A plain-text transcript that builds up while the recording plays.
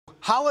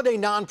Holiday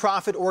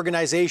nonprofit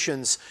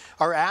organizations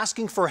are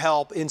asking for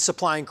help in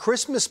supplying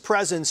Christmas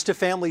presents to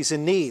families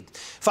in need.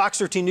 Fox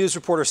 13 News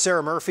reporter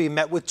Sarah Murphy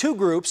met with two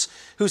groups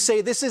who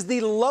say this is the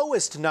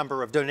lowest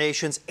number of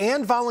donations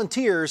and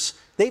volunteers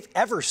they've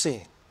ever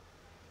seen.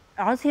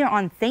 I was here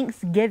on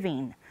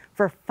Thanksgiving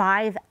for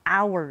 5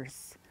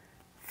 hours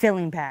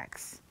filling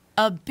packs.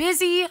 A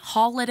busy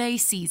holiday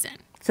season.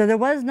 So there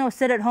was no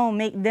sit at home,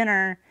 make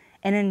dinner,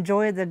 and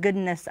enjoy the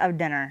goodness of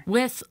dinner.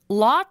 With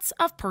lots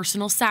of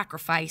personal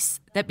sacrifice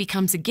that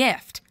becomes a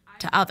gift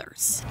to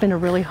others. It's been a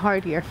really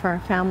hard year for our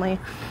family.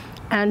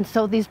 And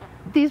so these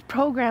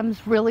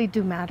programs really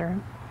do matter.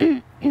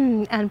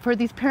 And for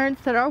these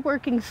parents that are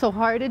working so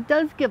hard, it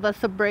does give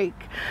us a break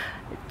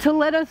to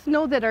let us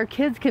know that our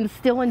kids can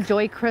still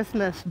enjoy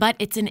Christmas. But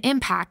it's an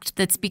impact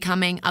that's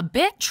becoming a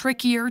bit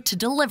trickier to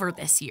deliver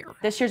this year.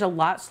 This year's a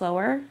lot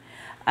slower.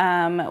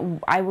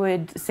 I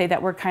would say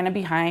that we're kind of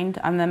behind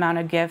on the amount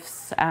of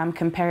gifts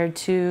compared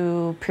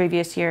to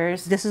previous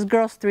years. This is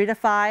girls 3 to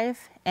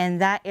 5, and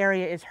that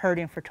area is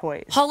hurting for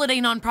toys. Holiday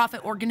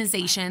nonprofit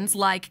organizations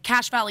like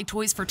Cache Valley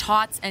Toys for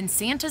Tots and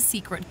Santa's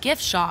Secret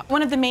Gift Shop,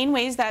 one of the main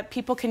ways that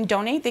people can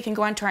donate, they can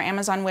go onto our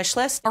Amazon wish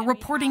list, are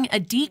reporting a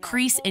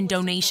decrease in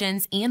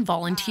donations and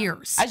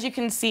volunteers. As you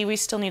can see, we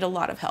still need a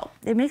lot of help.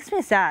 It makes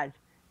me sad.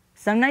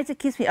 Some nights it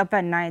keeps me up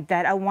at night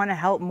that I want to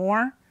help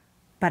more,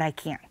 but I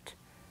can't,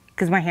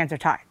 because my hands are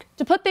tied.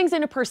 To put things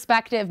into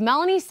perspective,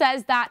 Melanie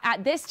says that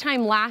at this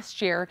time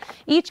last year,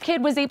 each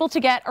kid was able to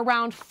get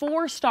around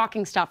 4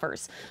 stocking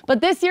stuffers.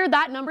 But this year,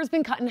 that number's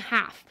been cut in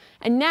half.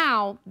 And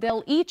now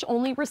they'll each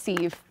only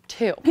receive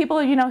 2.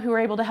 People, who were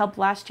able to help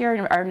last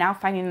year are now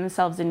finding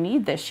themselves in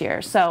need this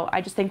year. So I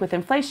just think with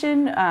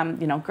inflation,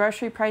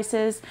 grocery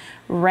prices,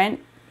 rent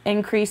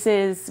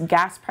increases,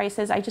 gas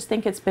prices, I just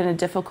think it's been a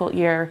difficult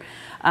year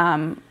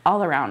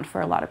all around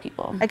for a lot of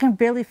people. I can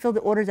barely fill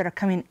the orders that are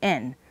coming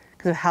in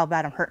because of how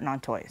bad I'm hurting on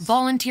toys.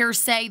 Volunteers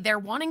say they're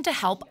wanting to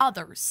help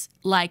others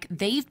like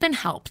they've been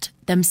helped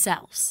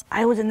themselves.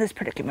 I was in this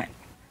predicament,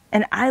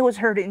 and I was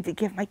hurting to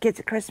give my kids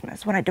a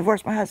Christmas when I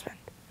divorced my husband.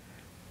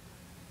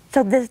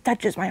 So this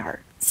touches my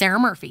heart. Sarah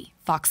Murphy,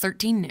 Fox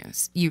 13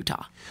 News,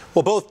 Utah.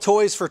 Well, both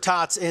Toys for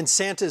Tots and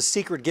Santa's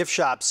Secret Gift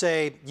Shop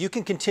say you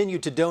can continue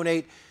to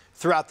donate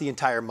throughout the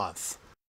entire month.